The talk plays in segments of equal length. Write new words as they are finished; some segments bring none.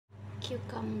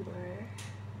cucumber,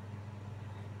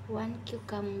 1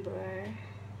 cucumber,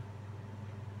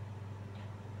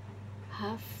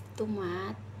 half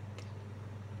tomato,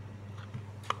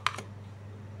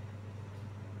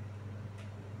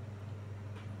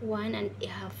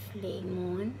 1.5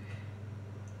 lemon,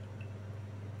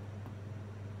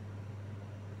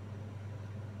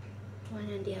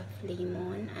 1.5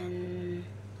 lemon, and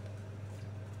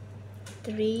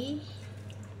 3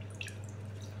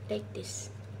 like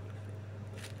this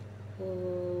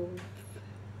of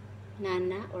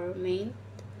nana or mint,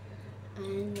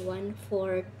 and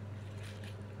 1/4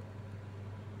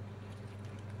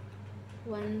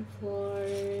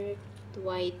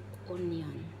 white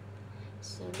onion.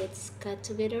 So let's cut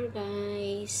together,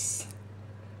 guys.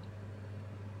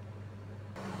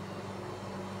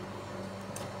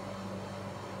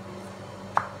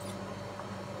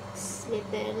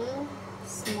 Little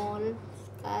small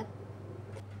cut.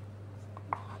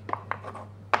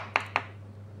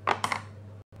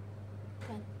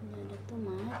 Cut the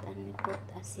tomato and we put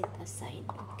it aside.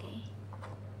 Okay.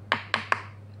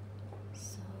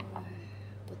 So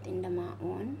put in the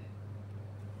maon.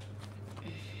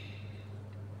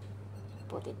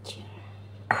 Put it here.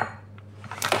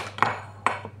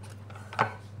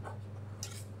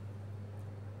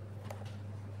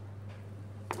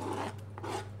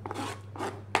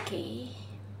 Okay,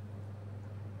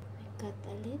 I cut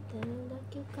a little the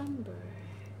cucumber,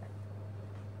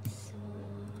 so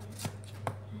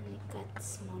and I cut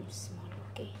small.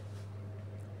 Okay,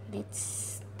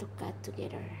 let's to cut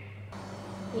together.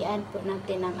 I-add po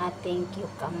natin ang ating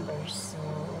cucumber. So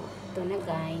ito na,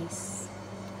 guys.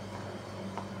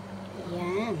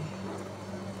 Yan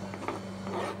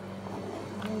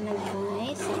na,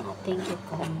 guys, ang ating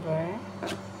cucumber.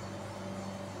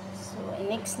 So,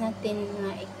 next natin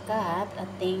na i-cut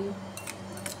ating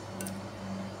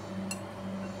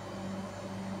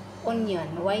onion,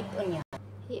 white onion.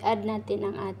 I-add natin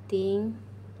ang ating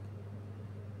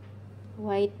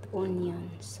white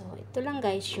onion. So, ito lang,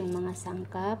 guys, yung mga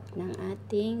sangkap ng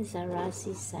ating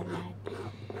Shirazi salad.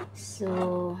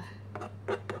 So,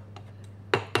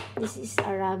 this is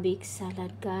Arabic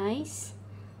salad, guys.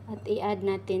 At i-add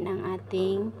natin ang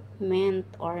ating mint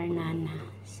or nana.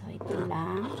 So, ito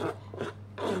lang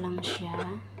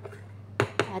siya.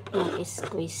 At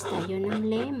mag-squeeze tayo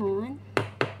ng lemon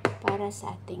para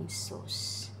sa ating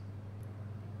sauce.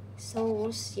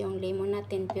 Yung lemon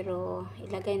natin, pero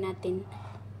ilagay natin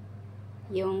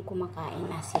yung kumakain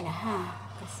na sila, ha.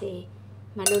 Kasi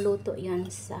maluluto yon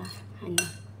sa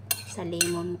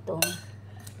lemon tong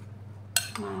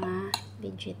mga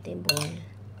vegetable.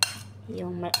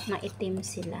 Yung maitim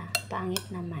sila, pangit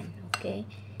naman. Okay,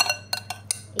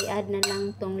 i-add na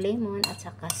lang tong lemon at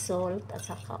saka salt at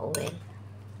saka oil.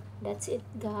 That's it,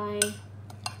 guys,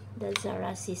 the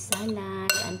Shirazi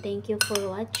salad. And thank you for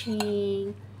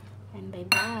watching, and bye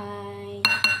bye.